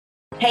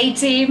Hey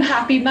team,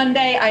 happy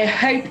Monday. I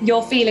hope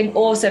you're feeling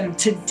awesome.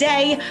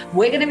 Today,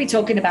 we're going to be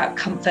talking about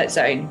comfort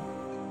zone.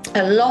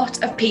 A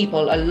lot of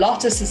people, a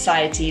lot of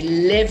society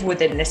live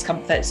within this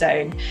comfort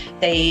zone.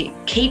 They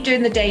keep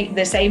doing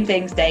the same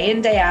things day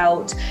in, day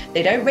out.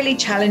 They don't really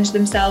challenge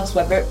themselves,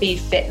 whether it be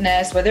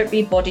fitness, whether it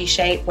be body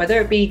shape, whether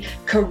it be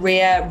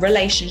career,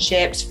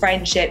 relationships,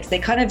 friendships. They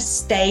kind of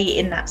stay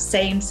in that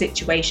same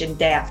situation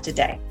day after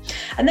day.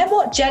 And then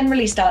what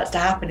generally starts to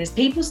happen is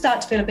people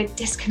start to feel a bit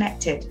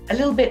disconnected, a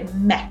little bit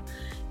meh.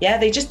 Yeah,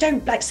 they just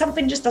don't, like,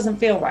 something just doesn't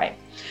feel right.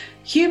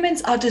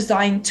 Humans are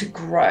designed to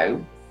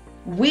grow.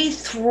 We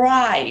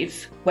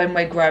thrive when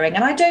we're growing.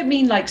 And I don't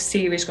mean like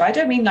serious growth. I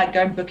don't mean like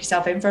go and book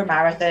yourself in for a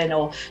marathon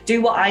or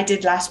do what I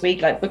did last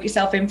week, like book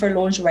yourself in for a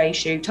lingerie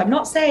shoot. I'm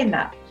not saying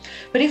that.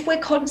 But if we're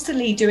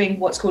constantly doing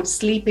what's called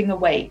sleeping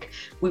awake,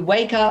 we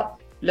wake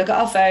up, look at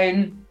our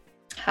phone,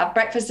 have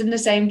breakfast in the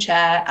same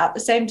chair at the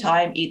same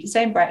time, eat the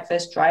same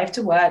breakfast, drive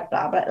to work,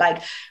 blah, blah.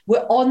 Like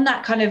we're on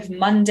that kind of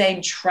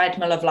mundane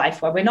treadmill of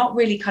life where we're not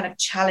really kind of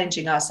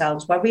challenging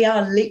ourselves, where we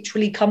are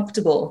literally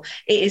comfortable.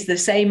 It is the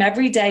same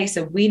every day.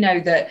 So we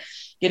know that,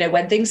 you know,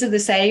 when things are the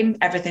same,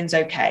 everything's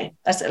okay.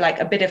 That's like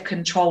a bit of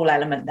control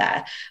element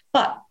there.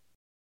 But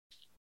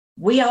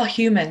we are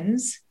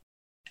humans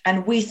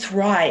and we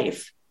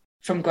thrive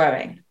from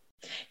growing.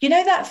 You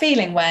know, that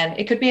feeling when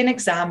it could be an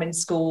exam in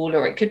school,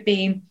 or it could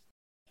be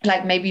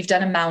like maybe you've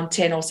done a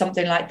mountain or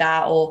something like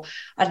that, or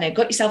I don't know,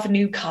 got yourself a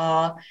new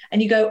car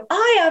and you go,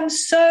 I am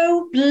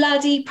so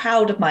bloody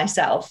proud of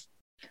myself.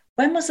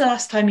 When was the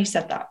last time you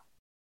said that?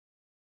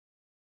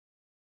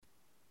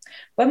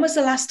 When was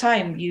the last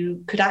time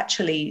you could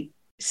actually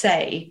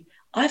say,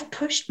 I've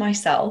pushed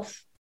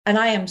myself and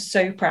I am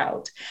so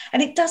proud?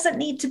 And it doesn't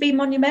need to be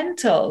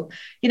monumental.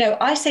 You know,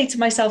 I say to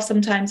myself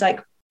sometimes, like,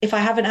 if I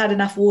haven't had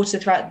enough water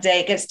throughout the day,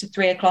 it gets to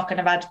 3 o'clock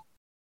and I've had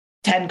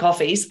 10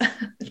 coffees.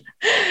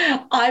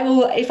 I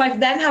will, if I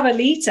then have a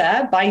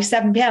litre by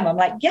 7 p.m, I'm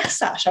like, yes,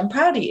 Sash, I'm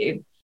proud of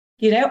you.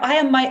 You know, I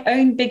am my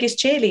own biggest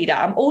cheerleader.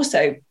 I'm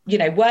also, you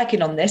know,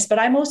 working on this, but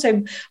I'm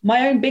also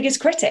my own biggest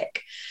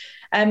critic.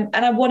 And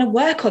I want to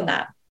work on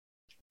that.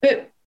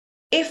 But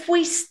if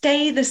we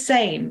stay the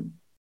same,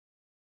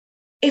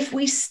 if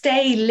we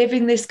stay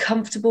living this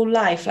comfortable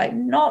life, like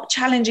not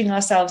challenging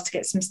ourselves to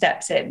get some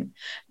steps in,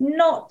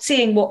 not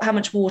seeing how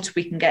much water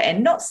we can get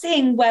in, not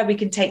seeing where we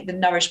can take the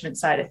nourishment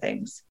side of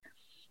things,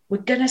 we're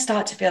going to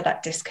start to feel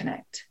that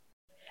disconnect.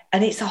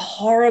 And it's a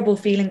horrible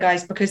feeling,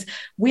 guys, because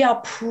we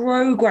are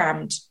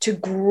programmed to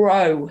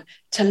grow,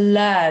 to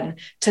learn,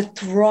 to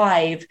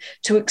thrive,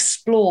 to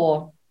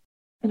explore.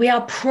 We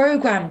are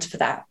programmed for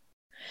that.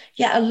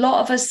 Yet a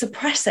lot of us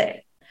suppress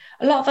it.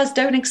 A lot of us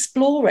don't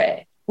explore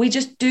it. We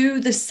just do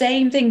the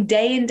same thing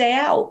day in, day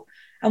out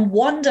and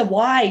wonder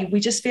why we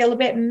just feel a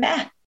bit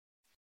meh.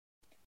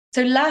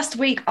 So last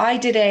week I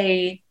did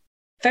a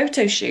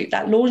photo shoot,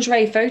 that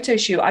lingerie photo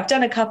shoot. I've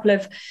done a couple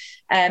of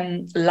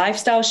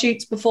lifestyle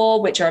shoots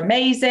before, which are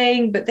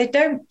amazing, but they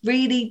don't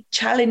really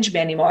challenge me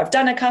anymore. I've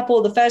done a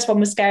couple. The first one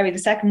was scary. The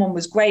second one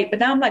was great. But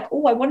now I'm like,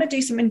 oh, I want to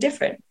do something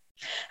different.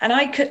 And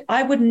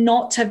I would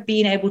not have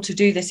been able to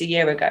do this a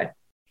year ago.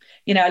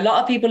 You know, a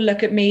lot of people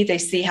look at me, they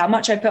see how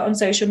much I put on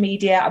social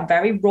media. I'm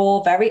very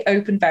raw, very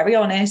open, very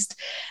honest.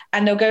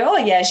 And they'll go, oh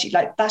yeah,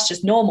 that's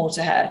just normal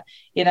to her.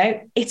 You know,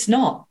 it's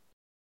not.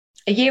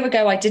 A year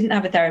ago, I didn't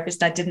have a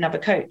therapist and I didn't have a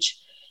coach.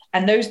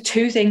 And those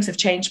two things have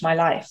changed my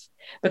life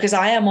because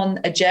I am on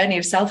a journey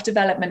of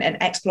self-development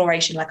and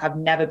exploration like I've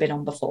never been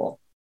on before.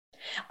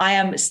 I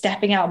am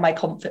stepping out of my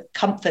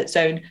comfort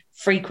zone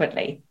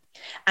frequently.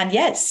 And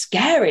yeah, it's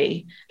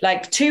scary.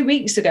 Like 2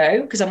 weeks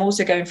ago, because I'm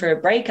also going through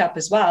a breakup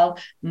as well,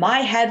 my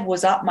head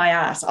was up my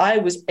ass. I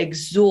was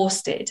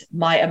exhausted.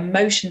 My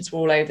emotions were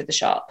all over the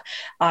shop.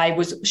 I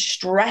was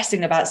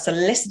stressing about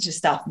solicitor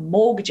stuff,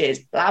 mortgages,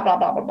 blah, blah,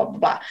 blah, blah, blah, blah,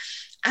 blah.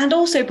 And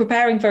also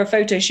preparing for a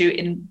photo shoot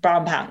in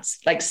brown pants,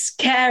 like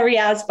scary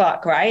as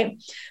fuck,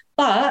 right?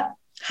 But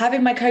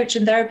having my coach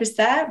and therapist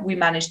there, we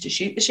managed to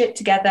shoot the shit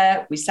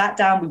together. We sat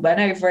down, we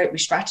went over it, we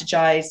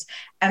strategized.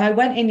 And I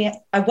went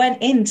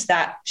into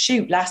that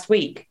shoot last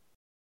week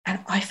and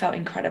I felt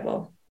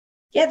incredible.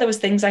 Yeah, there was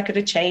things I could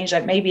have changed.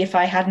 Like maybe if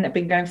I hadn't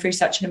been going through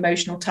such an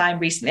emotional time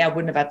recently, I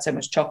wouldn't have had so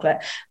much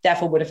chocolate,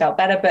 therefore would have felt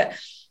better. But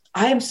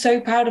I am so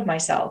proud of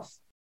myself.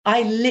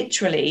 I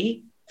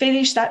literally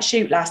finished that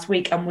shoot last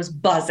week and was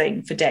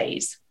buzzing for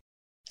days.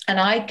 And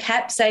I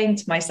kept saying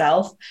to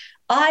myself,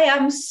 I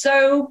am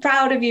so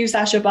proud of you,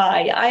 Sasha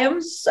Bai. I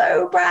am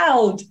so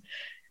proud.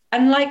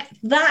 And like,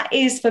 that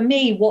is for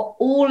me what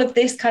all of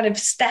this kind of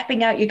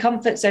stepping out your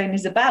comfort zone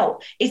is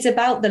about. It's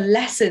about the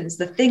lessons,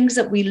 the things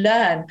that we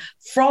learn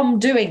from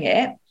doing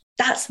it.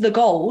 That's the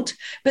gold.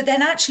 But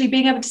then actually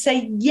being able to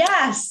say,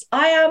 yes,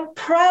 I am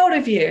proud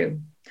of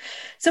you.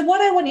 So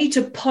what I want you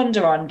to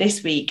ponder on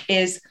this week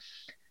is,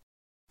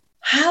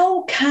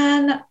 how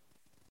can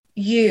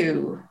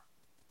you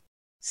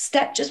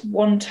step just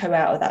one toe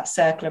out of that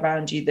circle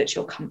around you that's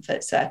your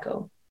comfort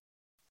circle?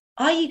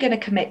 Are you going to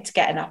commit to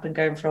getting up and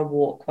going for a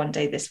walk one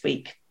day this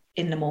week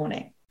in the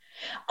morning?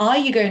 Are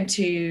you going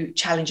to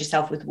challenge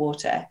yourself with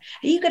water?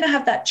 Are you going to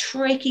have that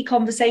tricky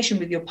conversation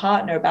with your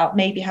partner about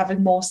maybe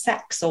having more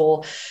sex,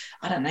 or,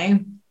 I don't know,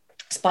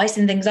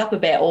 spicing things up a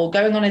bit, or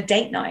going on a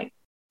date night?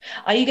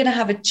 Are you going to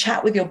have a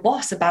chat with your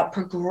boss about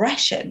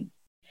progression?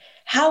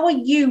 How are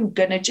you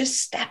going to just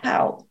step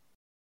out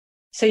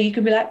so you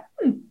can be like,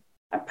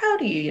 I'm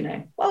proud of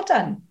you, well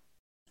done.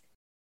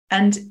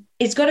 And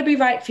it's got to be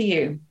right for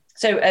you.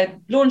 So a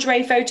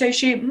lingerie photo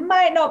shoot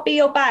might not be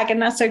your bag,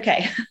 and that's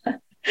okay.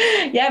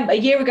 Yeah, a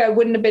year ago, it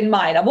wouldn't have been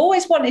mine. I've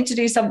always wanted to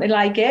do something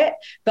like it,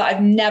 but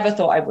I've never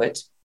thought I would.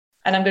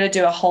 And I'm going to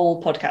do a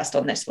whole podcast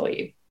on this for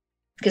you,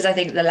 because I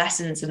think the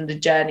lessons and the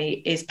journey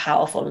is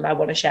powerful, and I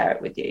want to share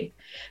it with you.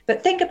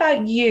 But think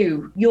about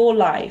you, your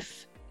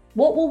life.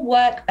 What will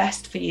work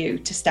best for you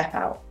to step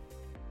out?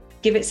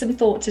 Give it some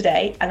thought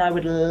today, and I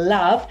would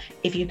love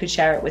if you could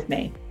share it with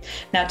me.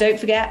 Now, don't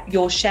forget,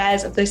 your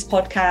shares of this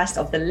podcast,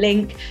 of the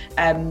link,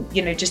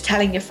 just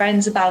telling your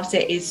friends about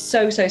it is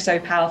so, so, so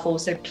powerful.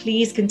 So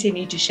please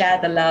continue to share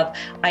the love.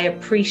 I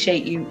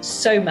appreciate you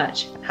so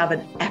much. Have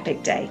an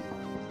epic day.